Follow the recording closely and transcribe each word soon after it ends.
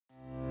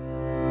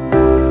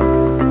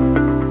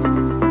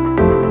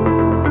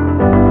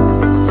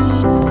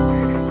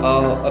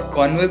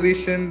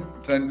conversation,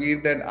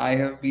 Ranveer, that I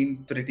have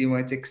been pretty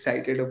much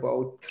excited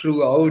about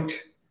throughout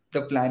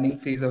the planning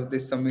phase of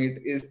this summit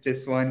is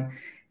this one.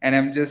 And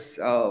I'm just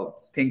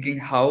thinking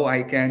how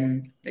I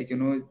can,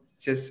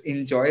 just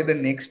enjoy the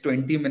next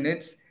 20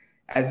 minutes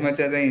as much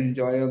as I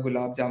enjoy a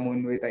gulab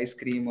jamun with ice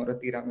cream or a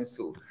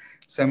tiramisu.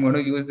 So I'm going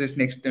to use this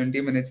next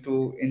 20 minutes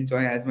to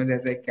enjoy as much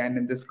as I can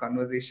in this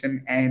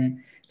conversation. And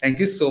thank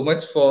you so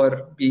much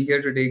for being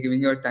here today,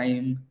 giving your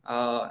time,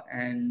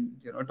 and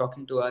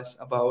talking to us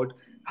about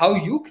how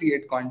you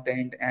create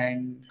content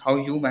and how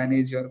you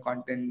manage your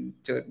content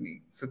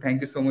journey. So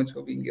thank you so much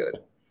for being here.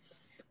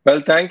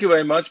 Well, thank you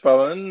very much,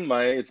 Pawan.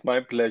 It's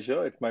my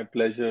pleasure. It's my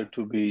pleasure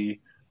to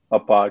be a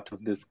part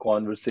of this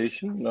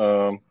conversation.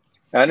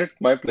 And it's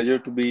my pleasure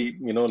to be,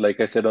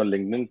 like I said on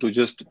LinkedIn, to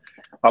just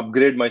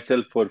upgrade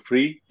myself for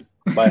free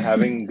by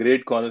having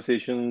great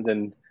conversations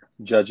and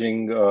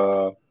judging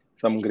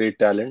some great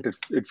talent.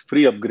 It's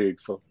free upgrade.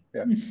 So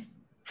yeah.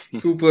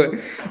 Super.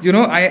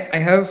 I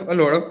have a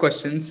lot of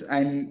questions,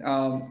 and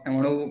I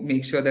want to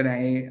make sure that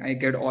I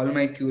get all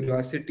my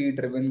curiosity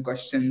driven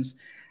questions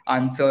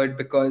answered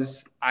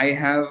because I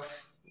have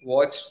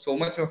watched so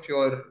much of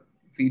your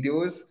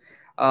videos.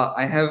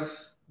 I have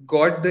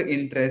got the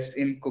interest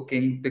in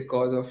cooking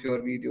because of your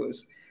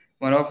videos.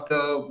 One of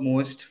the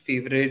most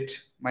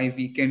favorite my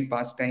weekend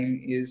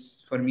pastime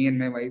is for me and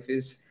my wife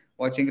is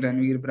watching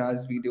Ranveer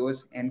Brar's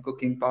videos and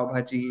cooking pav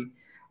bhaji,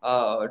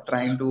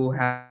 trying to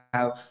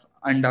have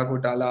anda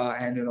gotala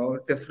and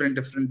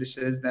different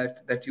dishes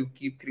that you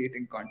keep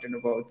creating content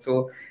about.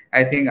 So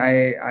I think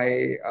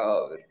I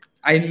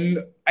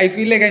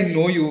feel like I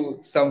know you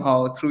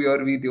somehow through your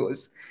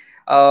videos.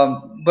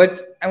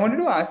 But I wanted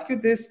to ask you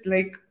this,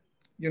 like,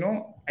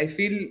 I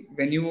feel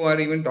when you are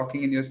even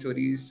talking in your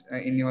stories,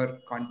 in your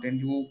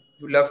content, you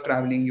love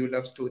traveling, you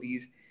love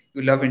stories,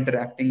 you love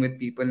interacting with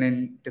people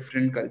in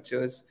different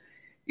cultures.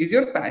 Is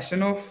your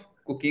passion of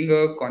cooking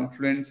a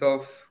confluence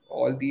of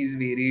all these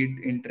varied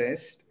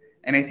interests?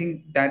 And I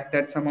think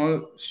that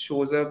somehow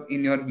shows up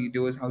in your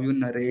videos, how you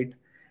narrate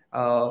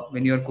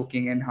when you're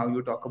cooking and how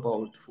you talk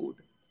about food.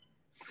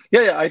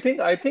 Yeah. I think,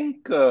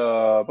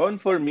 Pawan,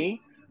 for me,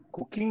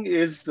 cooking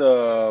is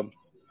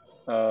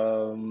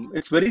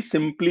it's very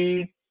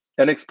simply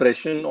an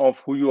expression of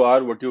who you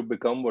are, what you've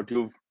become, what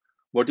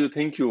you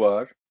think you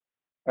are,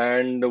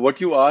 and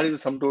what you are is a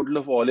sum total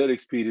of all your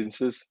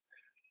experiences,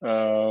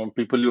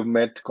 people you've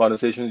met,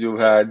 conversations you've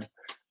had,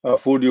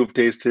 food you've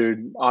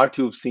tasted, art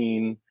you've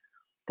seen,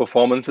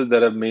 performances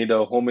that have made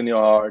a home in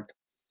your heart.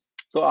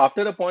 So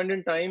after a point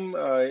in time,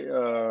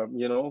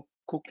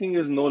 cooking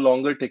is no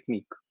longer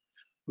technique.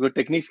 Because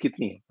techniques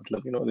kitni hai?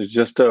 Matlab, there's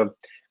just a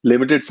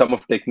limited sum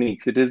of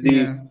techniques. It is the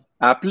Yeah.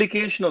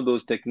 application of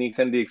those techniques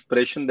and the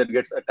expression that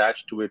gets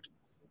attached to it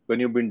when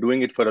you've been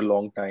doing it for a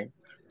long time.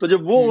 तो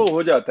जब वो Hmm.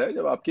 हो जाता है,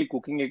 जब आपकी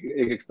cooking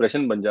एक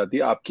expression बन जाती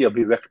है, आपकी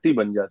अभिव्यक्ति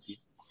बन जाती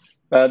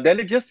है, then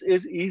it just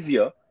is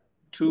easier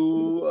to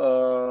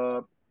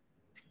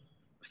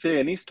say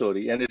any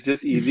story, and it's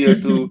just easier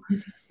to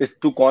is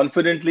to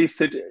confidently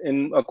sit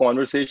in a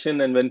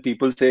conversation. And when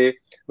people say,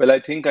 well, I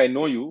think I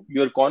know you,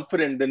 you're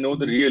confident they know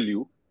the real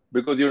you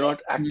because you're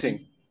not acting,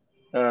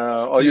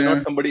 Hmm. or you're not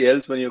Yeah. somebody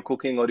else when you're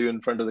cooking or you're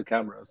in front of the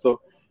camera. So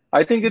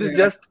I think it is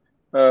Yeah. just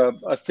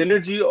a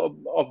synergy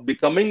of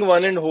becoming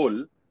one and whole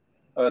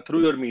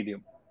through your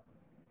medium.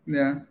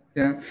 Yeah,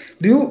 yeah.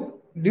 Do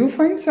you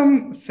find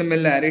some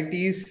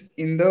similarities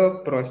in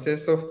the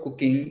process of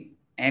cooking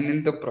and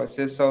in the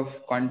process of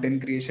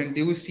content creation?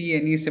 Do you see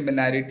any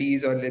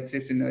similarities or let's say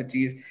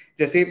synergies?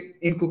 Just say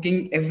in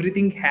cooking,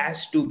 everything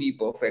has to be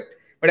perfect.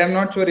 But I'm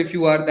not sure if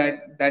you are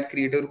that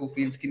creator who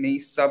feels कि नहीं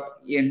सब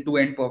end to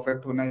end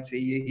perfect होना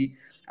चाहिए ही.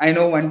 I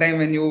know one time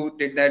when you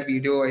did that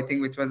video, I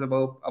think which was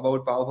about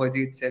pav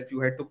bhaji itself, you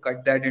had to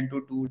cut that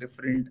into two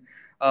different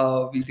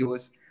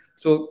videos.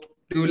 So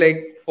do you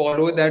like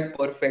follow that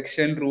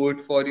perfection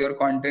route for your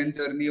content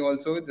journey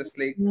also, just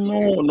like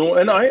cooking? No,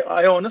 and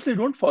I honestly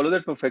don't follow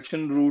that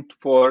perfection route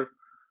for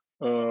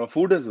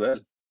food as well.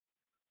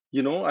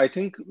 I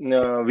think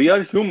we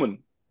are human.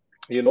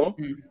 you know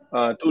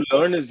Hmm. to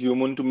learn is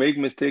human, to make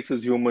mistakes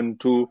is human,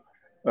 to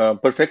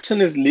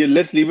perfection is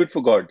let's leave it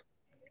for God.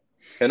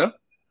 है ना?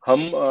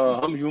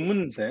 हम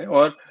humans हैं,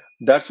 और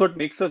that's what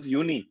makes us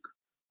unique.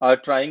 Our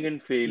trying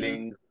and Yeah.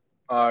 failing,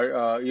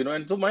 our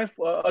and so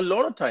a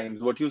lot of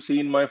times what you see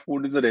in my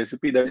food is a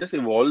recipe that just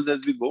evolves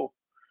as we go.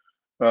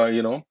 uh,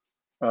 you know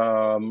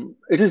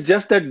it is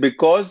just that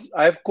because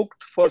I've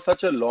cooked for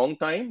such a long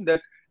time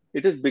that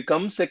it has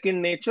become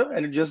second nature,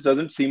 and it just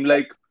doesn't seem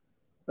like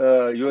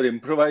you're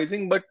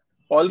improvising. But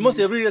almost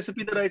Hmm. every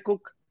recipe that I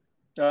cook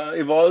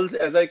evolves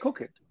as I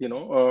cook it,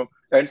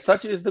 and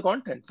such is the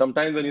content.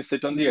 Sometimes when you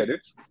sit on the Yeah.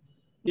 edits,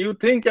 you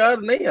think, yaar,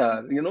 nahi yaar,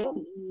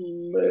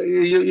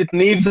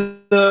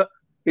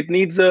 it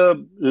needs a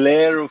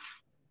layer of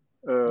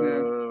Yeah.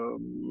 uh,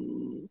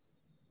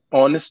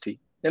 honesty.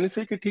 And you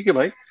say, कि ठीक है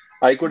भाई,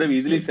 I could have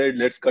easily said,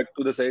 let's cut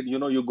to the side.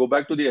 You go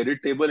back to the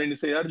edit table and you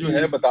say, yaar, जो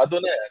है Hmm. बता दो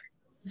ना यार.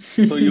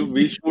 So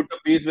we shoot a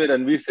piece where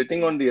Ranveer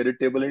sitting on the edit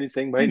table and he's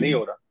saying, भाई नहीं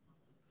हो रहा.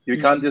 We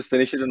can't Hmm. just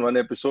finish it in one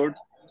episode.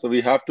 So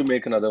we have to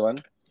make another one.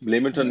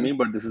 Blame it on Yeah. me,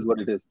 but this is what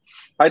it is.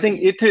 I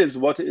think it is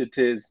what it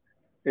is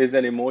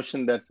an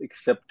emotion that's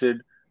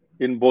accepted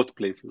in both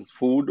places,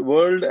 food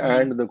world Mm,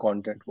 and the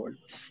content world.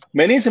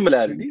 Many mm,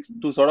 similarities.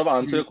 To sort of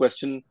answer mm, your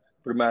question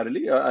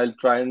primarily, I'll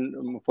try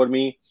and for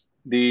me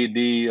the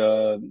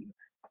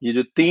ये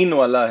जो तीन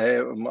वाला है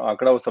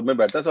आंकड़ा वो सब में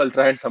बैठता है, so I'll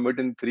try and sum it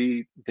in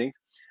three things.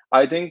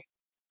 I think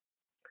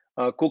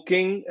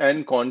cooking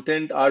and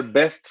content are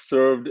best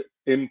served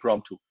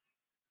impromptu.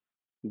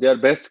 They are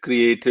best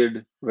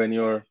created when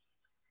you're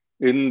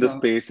in the wow.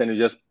 space and you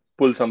just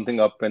pull something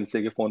up and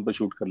say कि phone पे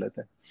shoot कर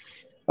लेते हैं.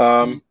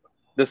 Mm,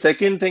 The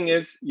second thing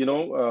is,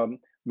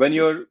 when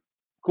you're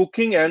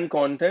cooking and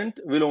content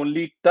will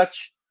only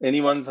touch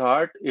anyone's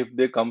heart if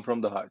they come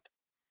from the heart,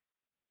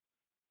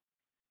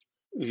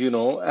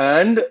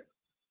 and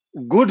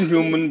good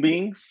human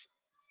beings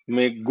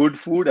make good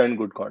food and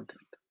good content.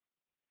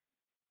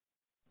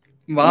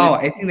 wow,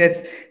 ये I think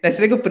that's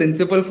like a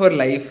principle for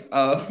life,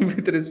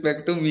 with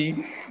respect to me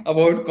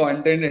about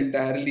content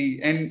entirely.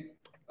 And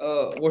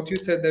what you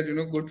said, that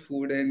good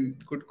food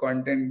and good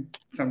content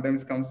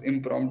sometimes comes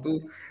impromptu.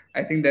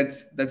 I think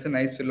that's a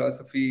nice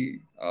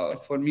philosophy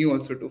for me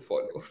also to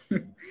follow.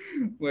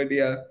 But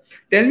yeah,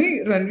 tell me,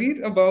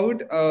 Ranveer,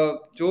 about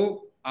जो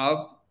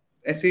आप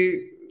ऐसे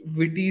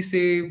witty से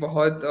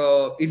बहुत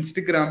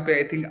Instagram पे,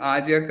 I think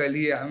आज या कल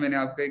ही मैंने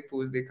आपका एक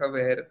पोस्ट देखा,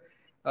 where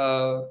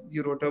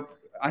you wrote up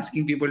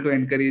asking people to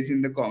encourage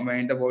in the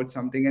comment about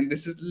something, and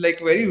this is like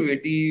very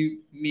witty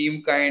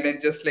meme kind and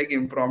just like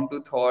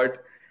impromptu thought.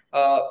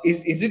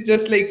 Is it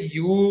just like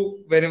you,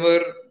 whenever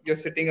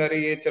you're sitting, अरे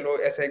ये चलो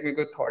ऐसा एक मेरे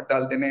को thought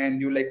डाल देना है,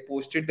 and you like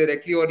post it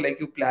directly, or like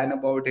you plan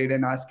about it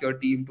and ask your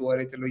team to,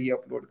 अरे चलो ये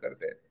upload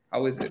करते हैं?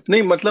 How is it?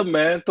 नहीं मतलब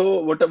मैं तो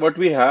what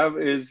we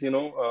have is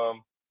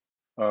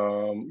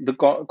the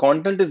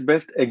content is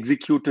best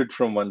executed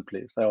from one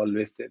place. I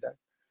always say that.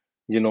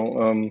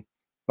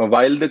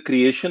 While the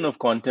creation of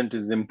content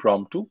is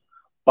impromptu,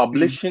 Hmm.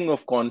 publishing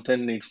of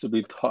content needs to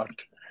be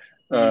thought.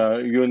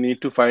 Hmm. You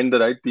need to find the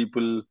right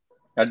people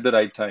at the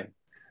right time.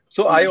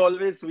 So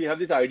Hmm. we have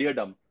this idea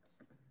dump,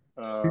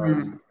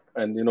 Hmm.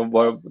 and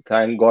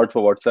thank God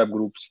for WhatsApp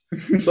groups.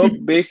 So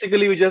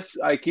basically,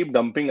 I keep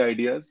dumping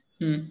ideas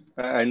Hmm.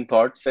 and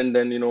thoughts, and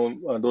then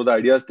those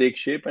ideas take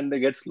shape and they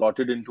get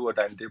slotted into a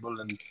timetable,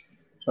 and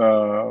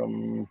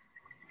um,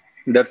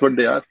 that's what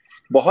they are.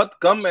 बहुत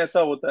कम ऐसा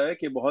होता है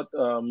कि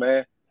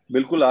मैं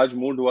बिल्कुल आज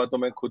mood हुआ तो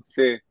मैं खुद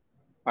से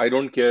I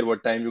don't care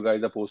what time you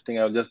guys are posting.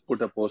 I'll just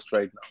put a post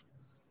right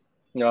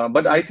now.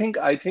 But Hmm. I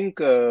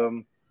think uh,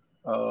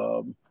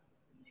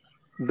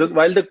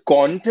 while the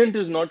content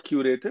is not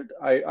curated,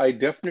 I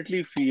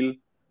definitely feel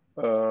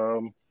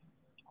um,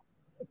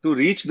 to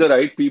reach the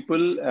right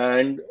people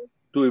and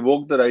to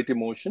evoke the right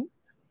emotion,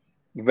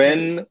 Hmm.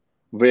 when,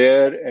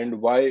 where, and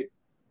why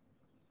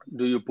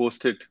do you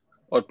post it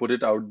or put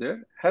it out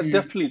there, has Hmm.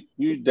 definitely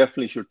we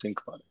definitely should think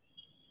about it.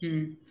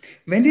 Hmm.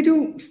 When did you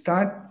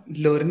start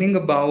learning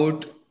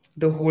about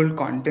the whole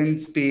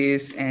content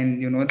space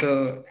and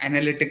the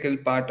analytical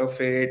part of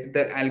it,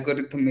 the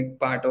algorithmic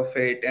part of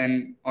it,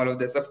 and all of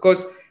this? Of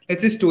course,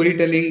 let's say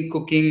storytelling,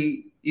 cooking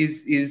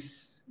is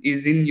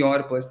in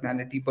your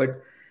personality, but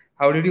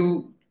how did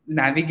you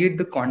navigate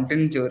the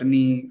content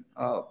journey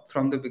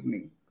from the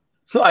beginning?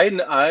 So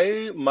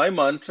my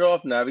mantra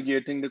of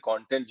navigating the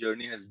content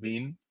journey has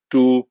been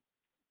to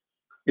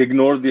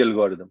ignore the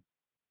algorithm.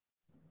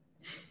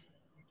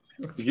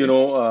 Okay.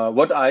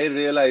 What I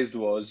realized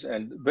was,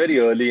 and very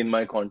early in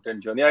my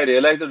content journey, I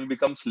realized that we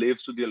become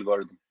slaves to the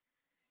algorithm.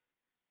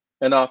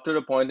 And after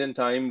a point in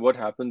time, what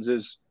happens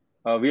is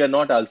we are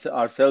not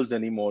ourselves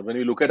anymore. When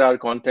we look at our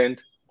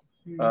content,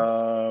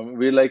 Hmm.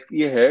 we're like,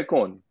 ye hai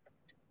kaun?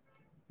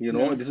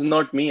 Yeah. This is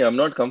not me. I'm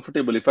not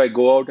comfortable. If I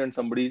go out and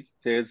somebody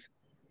says,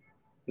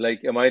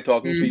 like, am I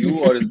talking to you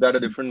or is that a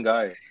different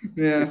guy? It's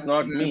Yeah.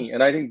 not Yeah. me.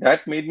 And I think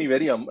that made me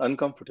very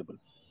uncomfortable.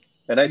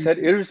 And I said,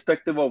 Hmm.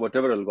 irrespective of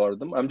whatever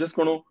algorithm, I'm just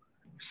going to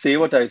say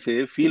what I say,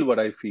 feel what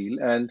I feel,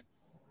 and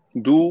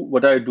do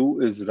what I do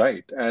is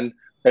right. And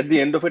at the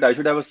end of it, I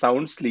should have a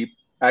sound sleep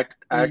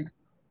Hmm.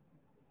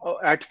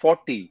 at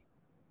 40.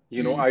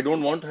 Hmm. I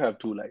don't want to have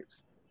two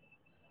lives.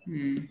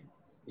 Hmm.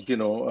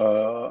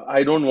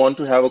 I don't want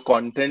to have a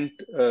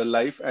content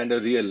life and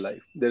a real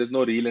life. There is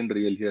no real and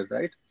real here,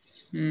 right?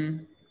 Hmm.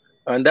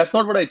 And that's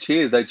not what I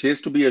chased. I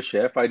chased to be a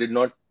chef. I did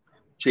not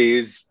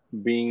chase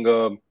being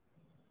a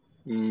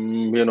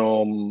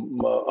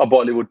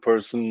Bollywood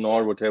person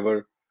or whatever.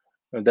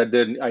 That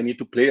there I need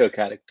to play a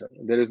character.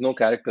 There is no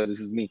character.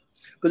 This is me.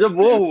 तो जब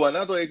वो हुआ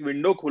ना तो एक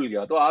window खुल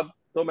गया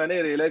तो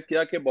मैंने रियलाइज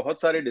किया कि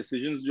बहुत सारे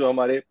डिसीजंस जो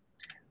हमारे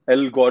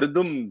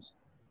एल्गोरिदम्स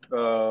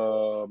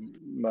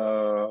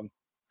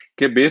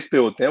के बेस पे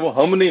होते हैं वो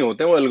हम नहीं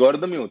होते हैं, वो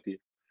एल्गोरिदम ही होती है।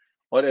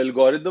 और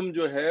एल्गोरिदम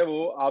जो है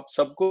वो आप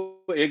सबको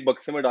एक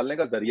बक्से में डालने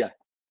का जरिया है।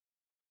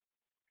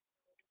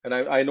 And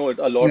I know it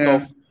a lot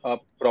Yeah. of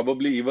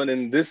probably even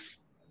in this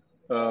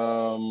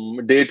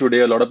day to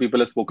day, a lot of people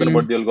have spoken Hmm.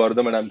 about the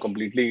algorithm, and I'm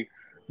completely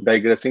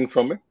digressing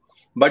from it.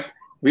 But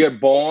we are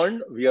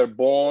born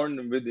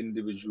with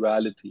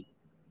individuality.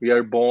 We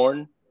are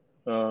born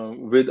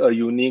with a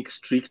unique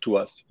streak to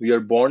us. We are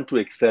born to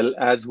excel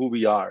as who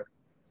we are,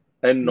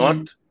 and mm,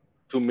 not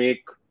to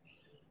make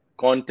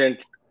content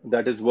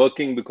that is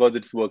working because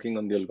it's working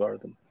on the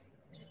algorithm.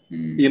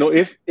 mm. You know,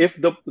 if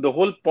the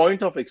whole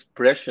point of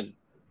expression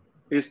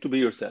is to be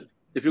yourself,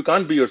 if you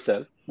can't be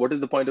yourself, what is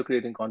the point of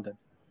creating content?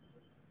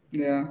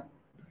 Yeah,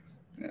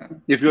 yeah.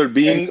 If you're And,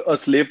 being a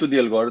slave to the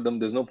algorithm,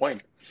 there's no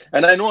point.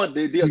 And I know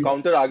the mm,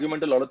 counter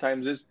argument a lot of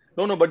times is,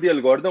 no, no, but the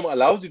algorithm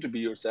allows you to be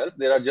yourself.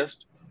 There are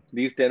just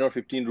these 10 or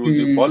 15 rules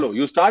you mm, follow.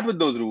 You start with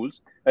those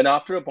rules, and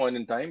after a point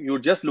in time, you're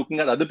just looking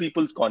at other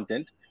people's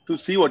content to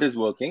see what is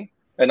working.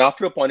 And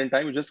after a point in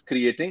time, you're just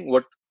creating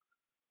what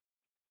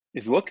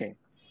is working.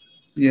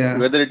 yeah,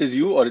 Whether it is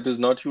you or it is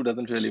not you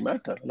doesn't really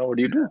matter. Now, what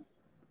do you yeah, do?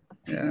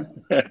 yeah.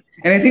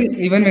 And I think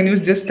even when you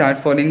just start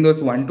following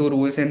those 1, 2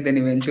 rules, and then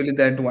eventually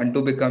that 1,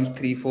 2 becomes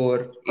 3,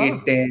 4, Huh?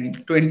 8,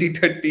 10, 20,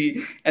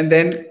 30, and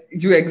then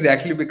you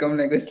exactly become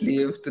like a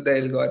slave to the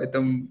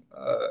algorithm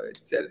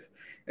itself.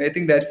 And I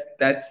think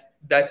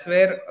that's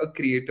where a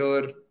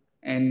creator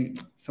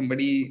and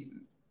somebody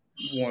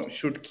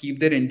should keep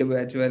their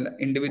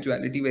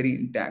individuality very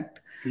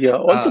intact. Yeah. Uh,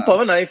 Also,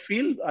 Pawan,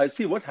 I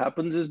see what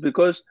happens is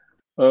because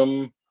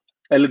um,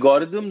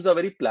 algorithms are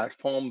very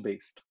platform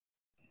based,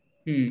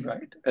 hmm,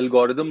 right?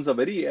 Algorithms are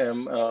very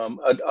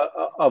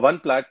one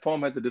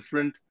platform has a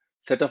different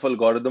set of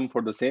algorithm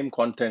for the same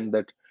content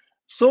that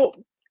so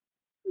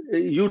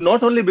you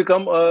not only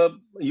become a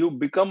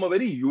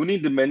very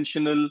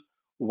unidimensional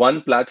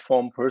one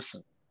platform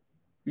person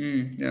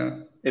yeah,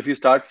 if you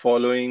start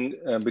following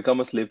become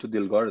a slave to the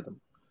algorithm,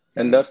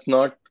 and yeah. that's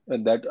not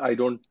that I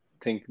don't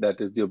think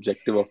that is the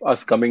objective of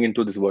us coming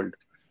into this world.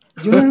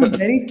 I'm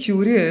very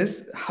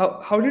curious.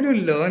 How did you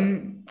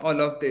learn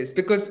all of this?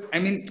 Because I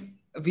mean,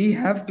 we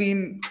have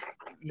been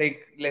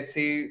like, let's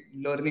say,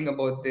 learning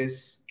about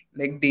this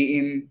like day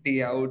in,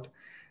 day out.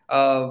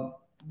 Uh,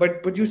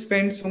 but you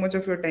spend so much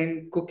of your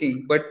time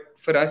cooking. But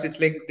for us, it's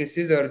like this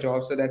is our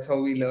job, so that's how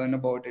we learn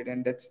about it,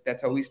 and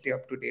that's how we stay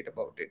up to date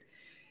about it.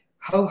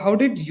 How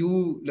did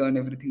you learn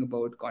everything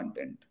about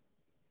content?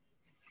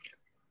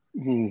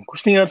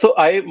 कुछ नहीं यार.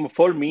 So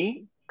for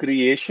me,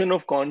 creation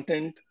of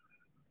content,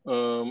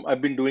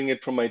 I've been doing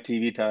it from my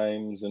TV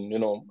times, and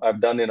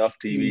I've done enough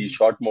TV, Hmm,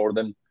 shot more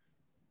than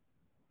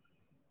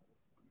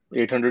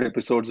 800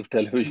 episodes of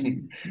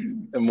television, hmm,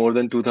 hmm, and more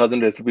than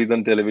 2,000 recipes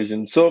on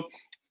television. So,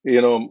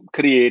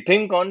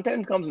 creating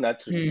content comes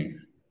naturally. hmm,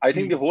 I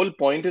think hmm, the whole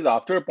point is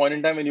after a point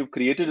in time when you've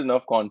created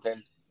enough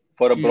content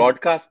for a hmm,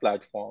 broadcast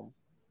platform,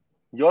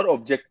 your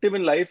objective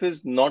in life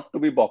is not to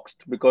be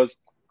boxed because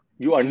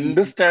you hmm,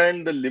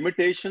 understand the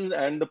limitations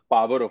and the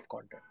power of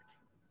content,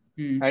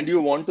 and hmm.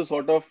 you want to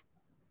sort of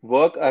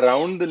work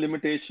around the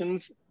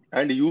limitations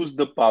and use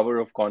the power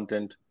of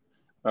content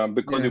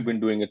because Yeah. you've been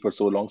doing it for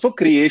so long. So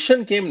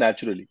creation came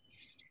naturally.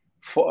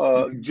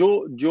 Hmm,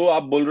 जो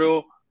आप बोल रहे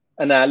हो,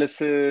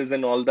 analysis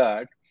and all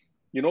that,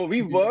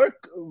 we hmm,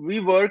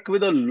 work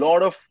with a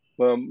lot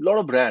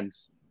of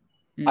brands.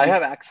 I hmm,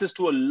 have access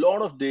to a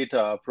lot of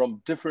data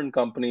from different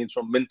companies,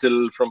 from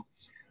Mintel,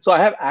 so I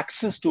have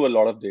access to a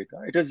lot of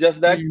data. It is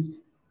just that, hmm.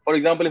 for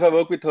example, if I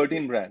work with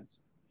 13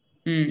 brands,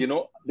 Hmm.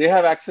 they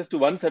have access to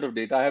one set of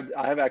data.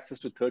 I have access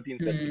to 13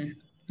 sets of Hmm. data.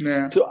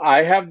 Yeah. So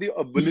I have the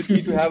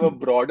ability to have a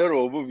broader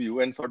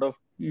overview and sort of,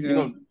 you Yeah.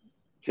 know,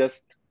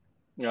 just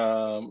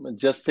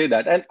just say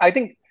that. And I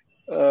think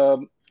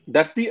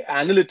that's the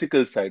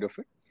analytical side of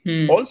it.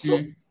 Hmm. Also,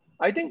 Hmm.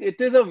 I think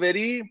it is a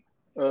very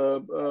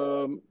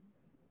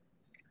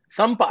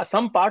some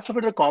parts of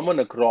it are common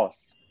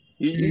across.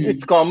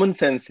 It's Hmm. common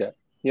sense here.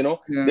 Yeah.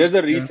 There's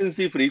a Yeah.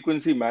 recency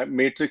frequency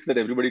matrix that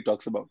everybody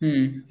talks about.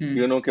 Hmm.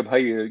 Hmm. कि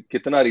भाई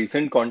कितना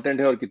recent content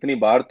है और कितनी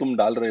बार तुम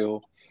डाल रहे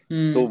हो.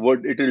 So Hmm.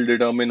 what it will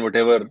determine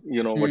whatever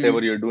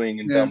Hmm. you're doing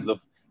in Yeah. terms of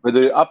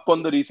whether you're up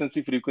on the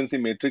recency frequency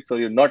matrix or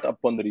you're not up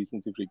on the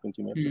recency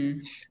frequency matrix. Hmm.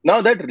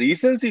 Now that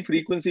recency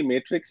frequency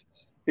matrix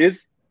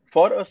is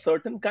for a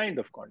certain kind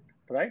of content,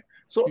 right?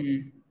 So Hmm.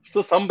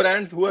 so some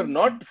brands who are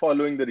not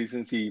following the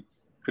recency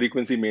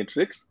frequency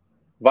matrix,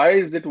 why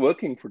is it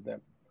working for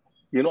them?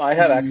 I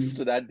have access Hmm.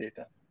 to that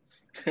data.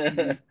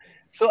 Hmm.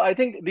 So I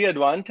think the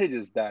advantage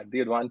is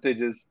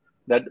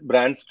that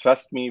brands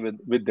trust me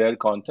with their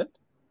content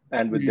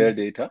and with their Hmm.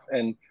 data,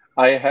 and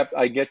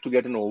I get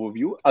an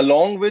overview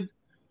along with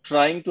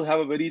trying to have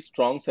a very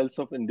strong sense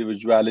of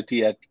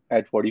individuality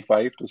at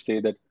 45 to say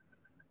that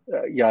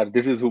yeah,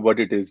 this is what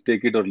it is,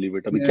 take it or leave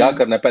it. अभी क्या Yeah.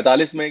 करना है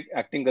 45 में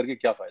acting करके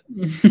क्या फायदा.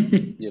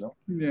 you know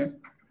Yeah.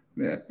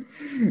 Yeah,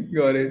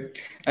 got it.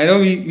 I know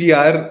we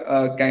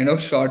are kind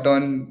of short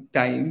on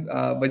time,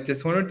 but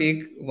just want to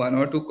take 1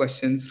 or 2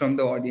 questions from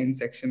the audience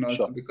section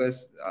also, sure.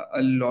 because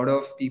a lot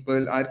of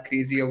people are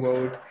crazy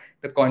about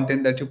the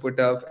content that you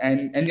put up,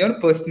 and your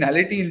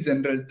personality in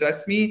general.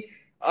 Trust me,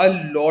 a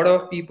lot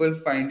of people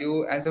find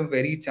you as a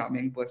very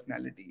charming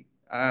personality.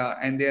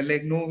 And they're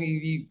like, no,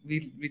 we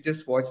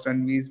just watched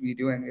Ranveer's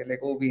video and we're like,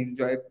 oh, we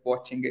enjoy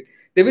watching it.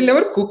 They will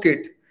never cook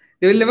it,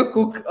 they will never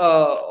cook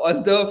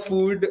all the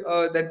food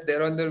that's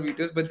there on their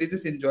videos, but they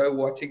just enjoy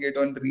watching it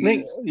on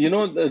नहीं, reels.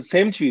 the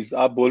same चीज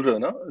आप बोल रहे हो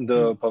ना, the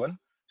Hmm. Pawan.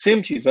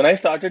 Same cheese. When I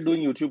started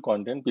doing YouTube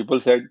content, people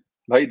said,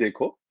 भाई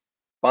देखो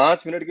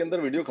 5 minute के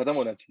अंदर वीडियो खत्म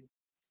होना चाहिए.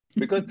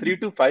 Because 3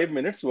 to 5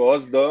 minutes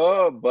was the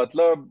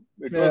मतलब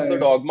it was Yeah, the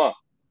yeah, dogma.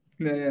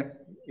 yeah, yeah.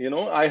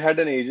 I had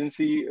an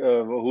agency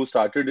who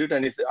started it,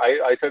 and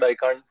I said I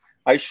can't.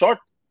 I shot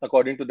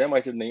according to them. I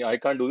said, no, I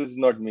can't do this. This is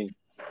not me.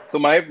 So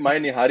my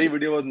Nihari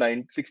video was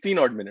 16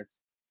 odd minutes.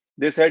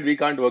 They said we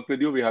can't work with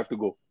you. We have to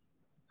go.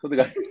 So the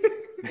guy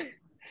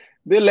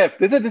they left.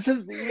 They said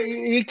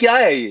ये क्या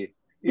है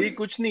ये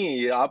कुछ नहीं है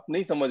ये आप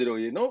नहीं समझ रहे हो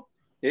ये नो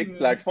एक Yeah,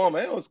 प्लेटफॉर्म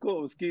है उसको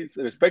उसकी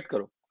रिस्पेक्ट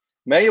करो.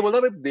 मैं ये बोलता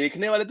भाई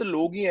देखने वाले तो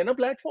लोग ही है ना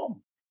platform.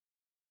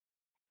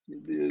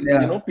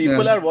 yeah, yeah.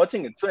 People are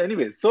watching it. So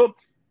anyway, so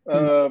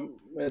Hmm.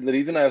 the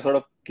reason I sort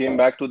of came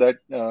back to that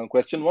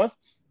question was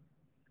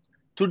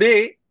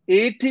today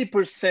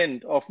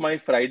 80% of my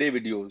Friday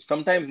videos,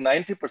 sometimes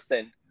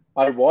 90%,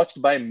 are watched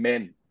by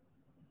men.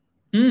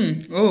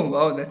 Oh,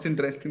 wow, that's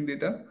interesting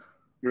data.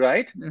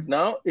 Right Yeah.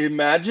 now,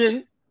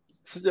 imagine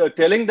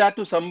telling that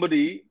to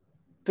somebody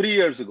 3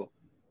 years ago.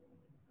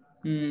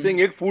 Hmm. Saying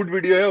एक food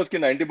video है उसकी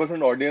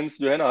 90% audience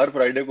जो है ना हर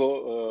Friday को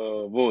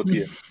वो होती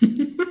है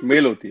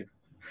मेल होती है.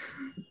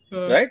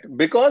 Uh, Right?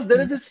 Because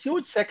there is this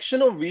huge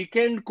section of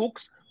weekend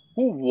cooks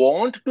who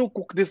want to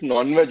cook this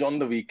non-veg on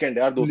the weekend.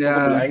 यार दोस्तों को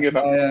yeah, बुलाएंगे.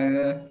 yeah,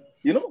 yeah,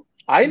 yeah.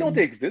 I know Hmm.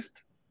 they exist.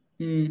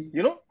 Hmm.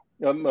 You know,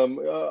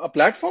 a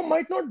platform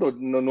might not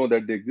know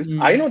that they exist. I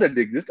Hmm. know that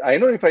they exist. I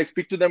know if I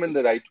speak to them in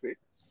the right way,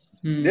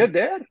 they're Hmm.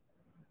 there.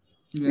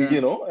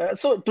 Yeah.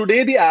 So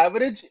today the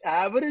average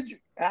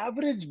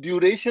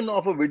duration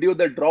of a video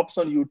that drops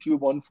on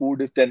YouTube on food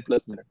is 10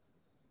 plus minutes.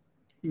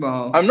 I'm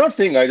Wow. not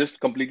saying I just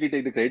completely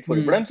take the credit for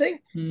it, but Hmm. I'm saying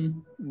Hmm.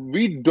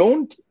 we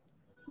don't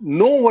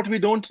know what we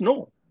don't know.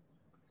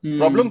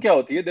 Problem Hmm. क्या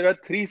होती है? There are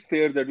three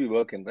spheres that we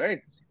work in,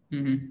 right?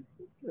 Hmm.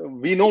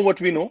 We know what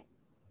we know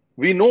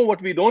what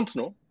we don't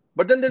know,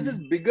 but then there's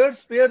this bigger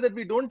sphere that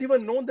we don't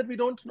even know that we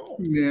don't know.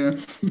 Yeah.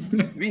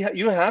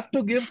 You have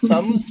to give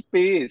some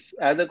space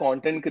as a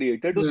content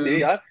creator to say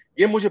Yeah. यार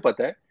ये मुझे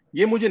पता है,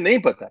 ये मुझे नहीं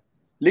पता है,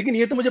 लेकिन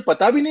ये तो मुझे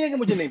पता भी नहीं है कि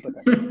मुझे नहीं पता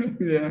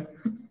Yeah. है.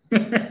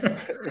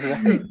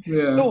 Right?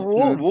 Yeah. तो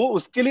Yeah. वो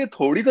उसके लिए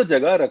थोड़ी तो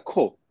जगह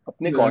रखो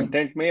अपने Yeah.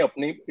 कंटेंट में,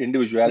 अपनी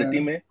इंडिविजुअलिटी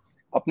Yeah. में,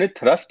 अपने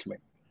थ्रस्ट में.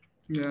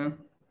 Yeah,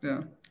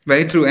 yeah,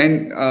 very true.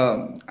 And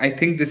I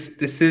think this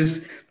is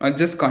not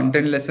just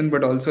content lesson,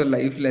 but also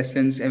life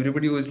lessons.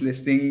 Everybody who's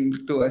listening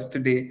to us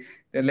today,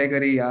 they're like,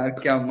 "Arey yaar,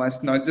 kya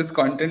must!" Not just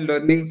content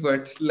learnings,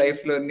 but life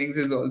learnings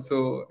is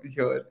also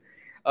here.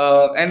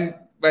 And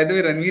by the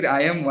way, Ranveer, I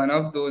am one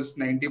of those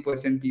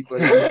 90% people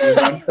who's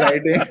on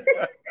Friday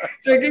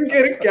checking कि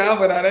अरे क्या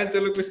बनाना है,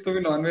 चलो कुछ तो भी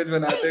non-veg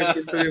बनाते हैं,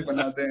 कुछ तो ये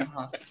बनाते हैं.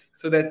 हाँ,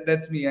 so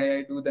that's me. I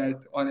do that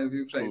on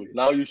every Cool. Friday.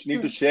 Now you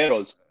need to share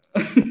also.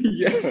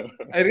 Yes.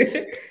 अरे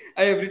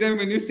every time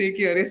when you say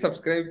कि अरे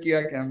सब्सक्राइब किया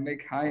क्या, I'm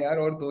like हाँ यार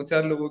और दो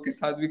चार लोगों के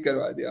साथ भी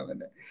करवा दिया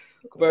मैंने.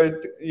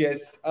 But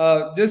yes,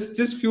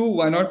 just few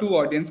one or two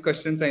audience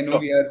questions. I know Sure.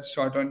 we are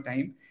short on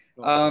time.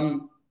 No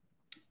problem.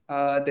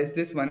 There's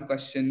this one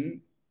question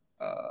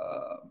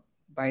uh,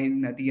 by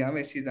Nadia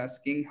where she's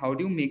asking, how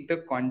do you make the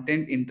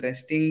content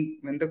interesting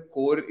when the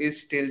core is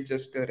still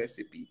just a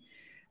recipe?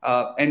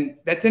 And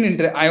that's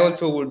I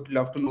also would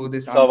love to know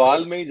this answer.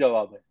 सवाल में ही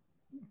जवाब है.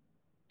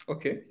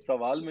 Okay.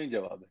 सवाल में ही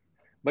जवाब है.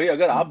 भाई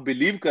अगर आप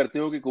बिलीव करते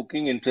हो कि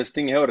कुकिंग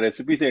इंटरेस्टिंग है और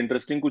रेसिपी से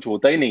इंटरेस्टिंग कुछ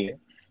होता ही नहीं है,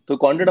 तो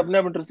कंटेंट अपने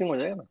आप इंटरेस्टिंग हो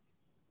जाएगा ना.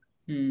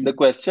 The Hmm.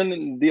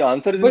 question, the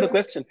answer is in the But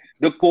question.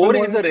 The but core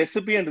is a what?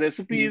 recipe, and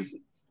recipe Hmm. is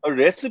a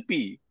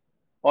recipe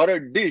or a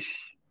dish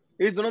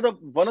is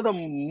one of the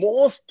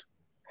most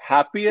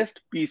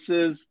happiest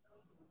pieces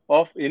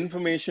of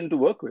information to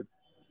work with.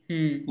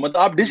 Hmm. मतलब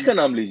आप dish Hmm. का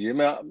नाम लीजिए,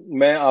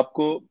 मैं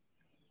आपको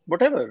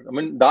whatever, I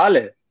mean दाल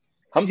है,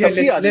 हम Yeah, सबकी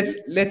let's आदत let's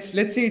let's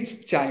let's say it's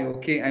chai.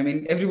 Okay, I mean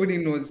everybody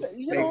knows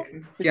you know like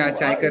क्या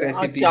चाय का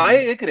रेसिपी है. चाय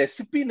एक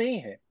रेसिपी नहीं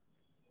है.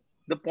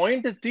 The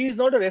point is tea is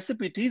not a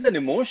recipe, tea is an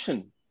emotion.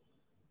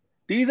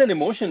 Tea is an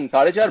emotion.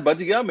 4:30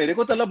 बज गया, मेरे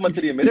को तलब मच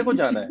रही है, मेरे को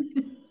जाना है.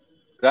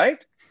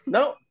 Right?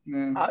 Now,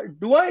 Yeah.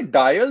 do I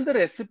dial the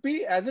recipe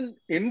as an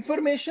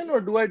information or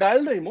do I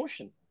dial the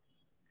emotion?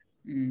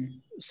 Hmm.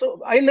 So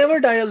I never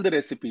dial the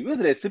recipe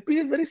because recipe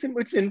is very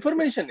simple. It's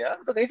information यार,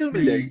 तो कहीं से भी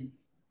मिल जाएगी.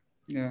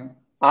 Hmm. Yeah.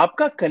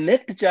 आपका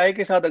connect चाय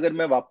के साथ अगर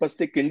मैं वापस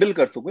से किंडल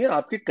कर सकूं या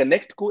आपके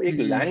कनेक्ट को एक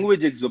Hmm.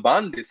 लैंग्वेज, एक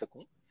जुबान दे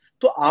सकूं,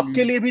 तो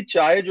आपके Hmm. लिए भी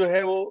चाय जो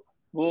है वो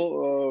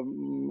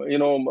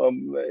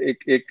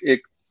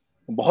एक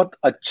बहुत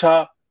अच्छा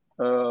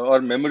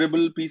और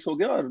मेमोरेबल पीस हो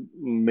गया. और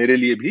मेरे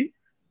लिए भी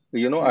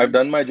I've Hmm.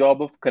 done my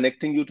job of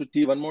connecting you to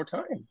tea one more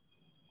time.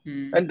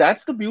 Hmm. And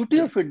that's the beauty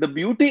Yeah. of it. The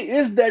beauty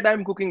is that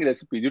I'm cooking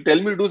recipes. You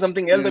tell me to do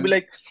something else, I'll Yeah. be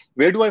like,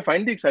 where do I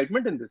find the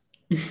excitement in this?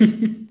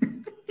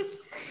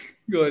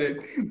 Got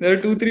it. There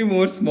are two, three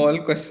more small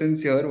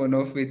questions here. One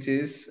of which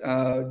is,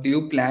 do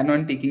you plan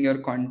on taking your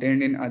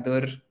content in other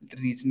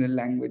regional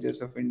languages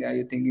of India? Are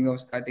you thinking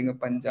of starting a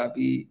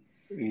Punjabi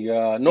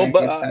Yeah, no,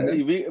 but language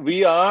channel?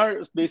 we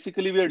are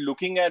basically we are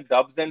looking at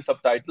dubs and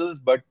subtitles,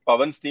 but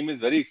Pawan's team is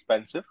very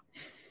expensive.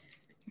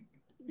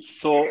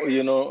 So,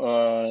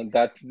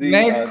 that's the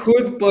मैं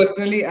खुद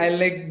personally I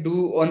like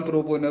do on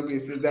pro bono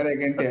basis, that I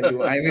can tell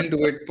you. I will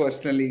do it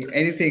personally.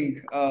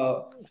 Anything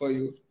for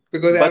you,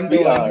 because but I'm the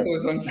we one are.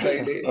 who's on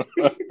Friday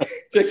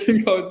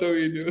checking out the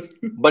videos.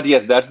 But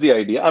yes, that's the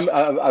idea.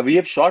 We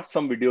have shot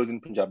some videos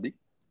in Punjabi.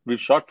 We've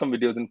shot some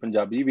videos in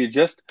Punjabi. We're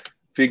just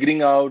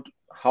figuring out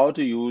how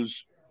to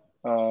use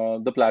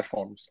the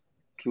platforms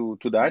to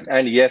that. Yeah,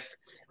 And yes,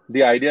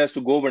 the idea is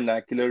to go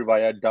vernacular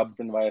via dubs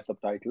and via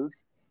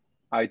subtitles.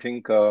 I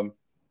think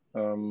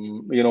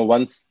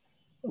once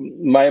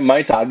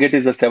my target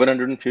is a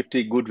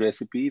 750 good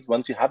recipes.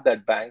 Once you have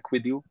that bank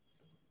with you,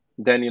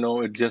 then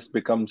it just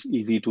becomes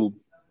easy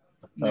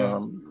yeah,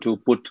 to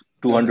put love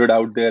it. 200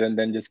 out there and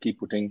then just keep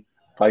putting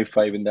five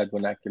in that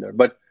vernacular.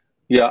 But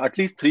yeah, at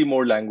least three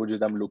more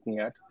languages I'm looking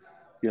at.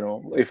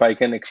 If I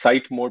can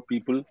excite more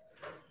people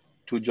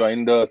to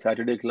join the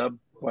Saturday club,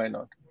 why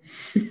not?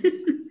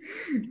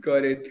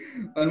 Got it.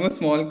 One more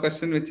small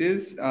question, which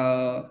is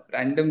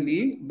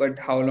randomly, but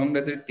how long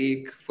does it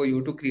take for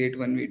you to create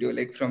one video,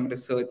 like from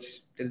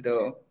research till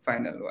the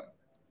final one?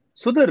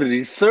 So the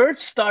research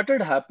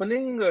started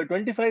happening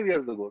 25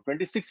 years ago,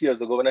 26 years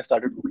ago when I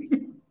started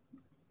cooking.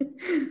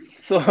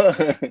 So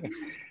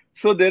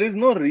so there is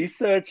no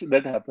research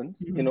that happens.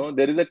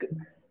 There is a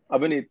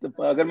अभी नहीं,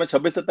 अगर मैं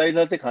 26-27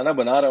 साल से खाना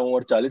बना रहा हूँ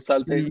और 40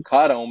 साल से Hmm.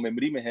 खा रहा हूँ,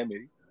 मेमोरी में है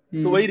मेरी,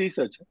 तो वही Hmm.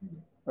 रिसर्च है.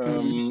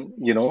 Hmm.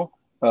 you know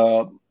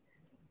uh,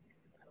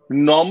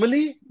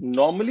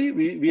 normally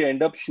we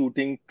end up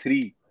shooting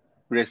three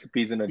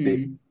recipes in a day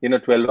Hmm. in a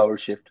 12-hour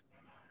shift.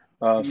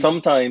 Hmm.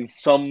 Sometimes,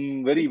 some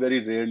very, very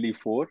rarely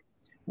four,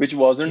 which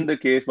wasn't the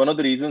case. One of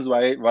the reasons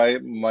why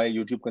my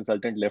YouTube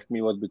consultant left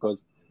me was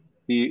because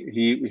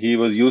he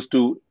was used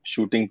to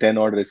shooting 10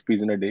 odd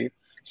recipes in a day,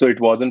 so it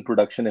wasn't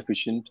production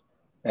efficient,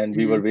 and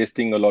we were Hmm.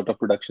 wasting a lot of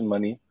production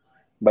money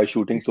by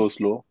shooting so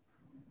slow.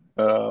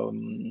 Um,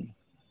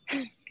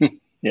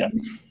 yeah.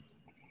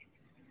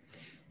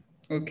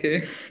 Okay.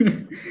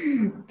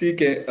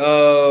 ठीक है.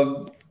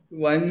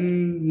 One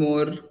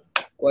more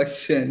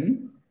question.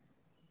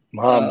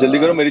 हाँ, अब जल्दी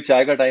करो, Uh, मेरी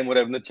चाय का time हो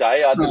रहा है. अपने चाय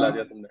याद दिला huh.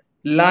 दिया तुमने.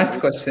 Last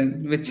मेरी question,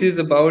 which hmm, is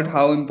about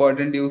how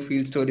important you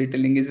feel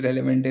storytelling is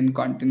relevant in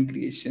content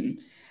creation.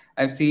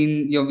 I've seen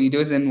your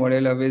videos, and what I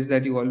love is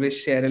that you always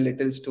share a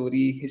little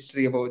story,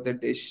 history about the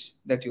dish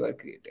that you are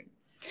creating.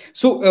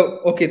 So,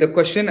 okay, the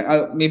question,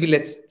 maybe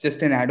let's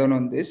just an add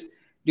on this.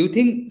 Do you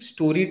think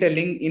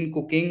storytelling in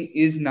cooking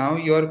is now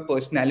your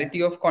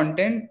personality of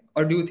content,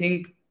 or do you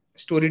think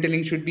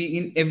storytelling should be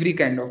in every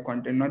kind of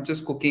content, not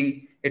just cooking?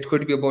 It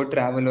could be about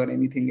travel or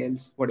anything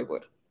else, whatever.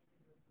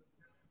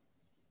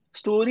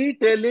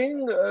 storytelling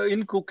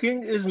in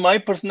cooking is my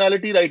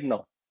personality right now.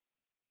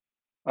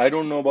 I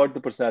don't know about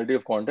the personality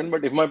of content,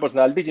 but if my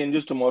personality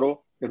changes tomorrow,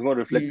 it's going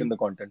to reflect in Hmm. the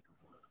content.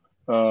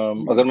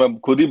 अगर मैं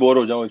खुद ही bore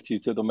हो जाऊं इस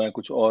चीज से, तो मैं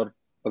कुछ और,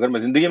 अगर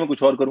मैं जिंदगी में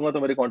कुछ और करूंगा तो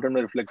मेरे कंटेंट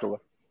में रिफ्लेक्ट होगा.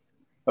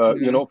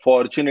 Yeah.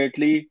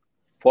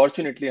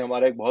 फॉर्चुनेटली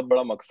हमारा एक बहुत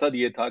बड़ा मकसद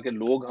ये था कि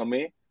लोग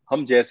हमें,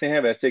 हम जैसे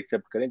हैं वैसे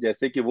एक्सेप्ट करें,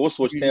 जैसे कि वो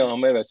सोचते हैं Hmm.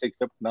 हमें वैसे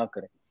एक्सेप्ट ना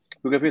करें,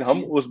 क्योंकि फिर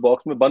हम Hmm. उस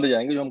बॉक्स में बंद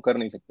जाएंगे जो हम कर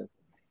नहीं सकते.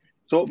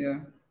 सो Yeah.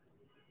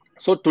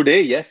 so today,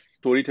 yes,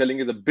 storytelling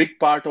is a big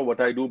part of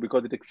what I do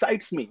because it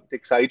excites me. It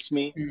excites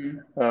me.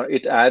 Mm,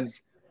 It adds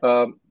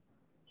uh,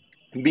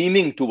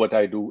 meaning to what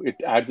I do.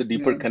 It adds a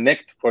deeper yeah,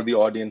 connect for the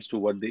audience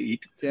to what they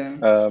eat.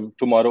 yeah.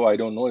 Tomorrow, I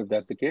don't know if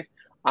that's the case.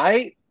 I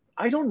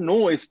I don't know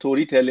if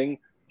storytelling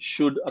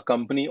should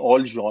accompany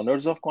all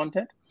genres of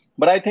content,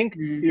 but I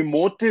think Mm,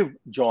 emotive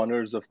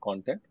genres of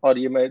content.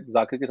 और ये मैं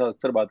जाकिर के साथ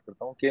अक्सर बात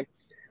करता हूँ कि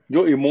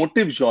जो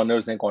इमोटिव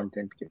जॉनर्स हैं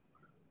कंटेंट के,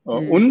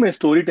 mm, उनमें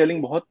स्टोरी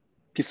टेलिंग बहुत,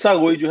 किस्सा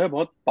गोई जो है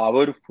बहुत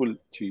पावरफुल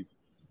चीज.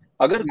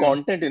 अगर yeah.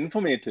 कंटेंट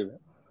इंफॉर्मेटिव है,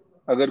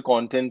 अगर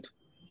content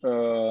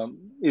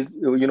is,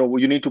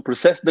 you need to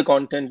process the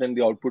content and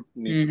the output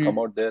needs to come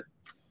Mm-hmm. out there.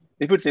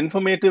 If it's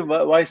informative,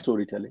 why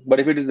storytelling?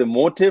 But if it is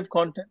emotive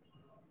content,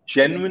 Yeah,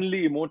 genuinely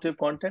emotive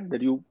content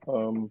that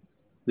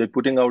they're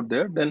putting out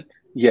there, then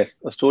yes,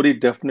 a story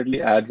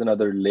definitely adds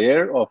another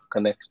layer of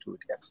connect to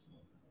it. Yes.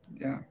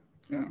 yeah,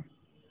 yeah.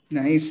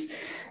 Nice.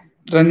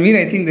 Ranveer,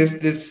 I think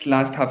this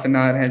last half an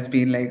hour has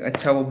been like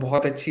अच्छा वो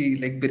बहुत अच्छी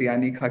like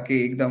biryani खा के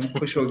एकदम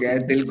खुश हो गया है,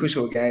 दिल खुश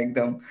हो गया है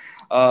एकदम.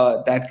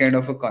 That kind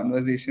of a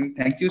conversation.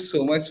 Thank you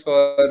so much for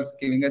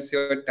giving us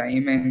your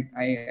time,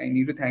 and I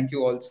need to thank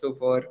you also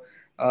for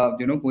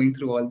going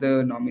through all the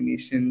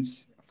nominations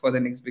for the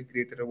next big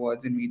creator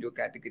awards in video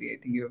category.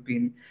 I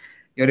think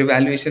your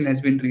evaluation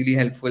has been really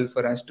helpful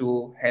for us to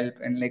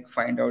help and like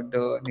find out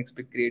the next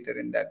big creator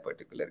in that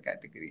particular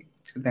category.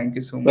 So thank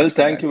you so Well, much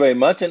for thank that. you very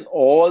much, and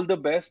all the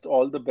best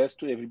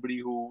to everybody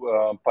who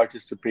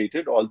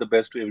participated, all the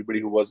best to everybody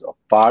who was a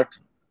part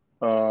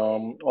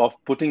of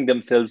putting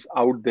themselves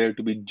out there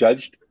to be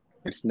judged.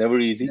 It's never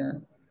easy. Yeah,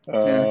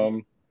 yeah,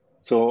 Um,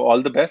 so,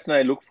 all the best, and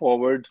I look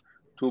forward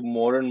to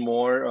more and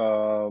more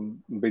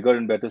bigger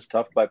and better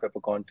stuff by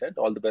Pepper Content.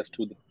 All the best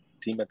to the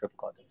team at Pepper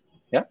Content.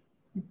 Yeah,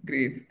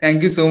 great.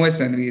 Thank you so much,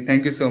 Ranvi.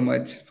 Thank you so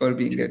much for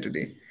being here cheers.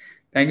 today.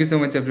 Thank you so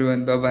much,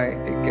 everyone. Bye bye.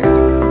 Take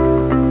care.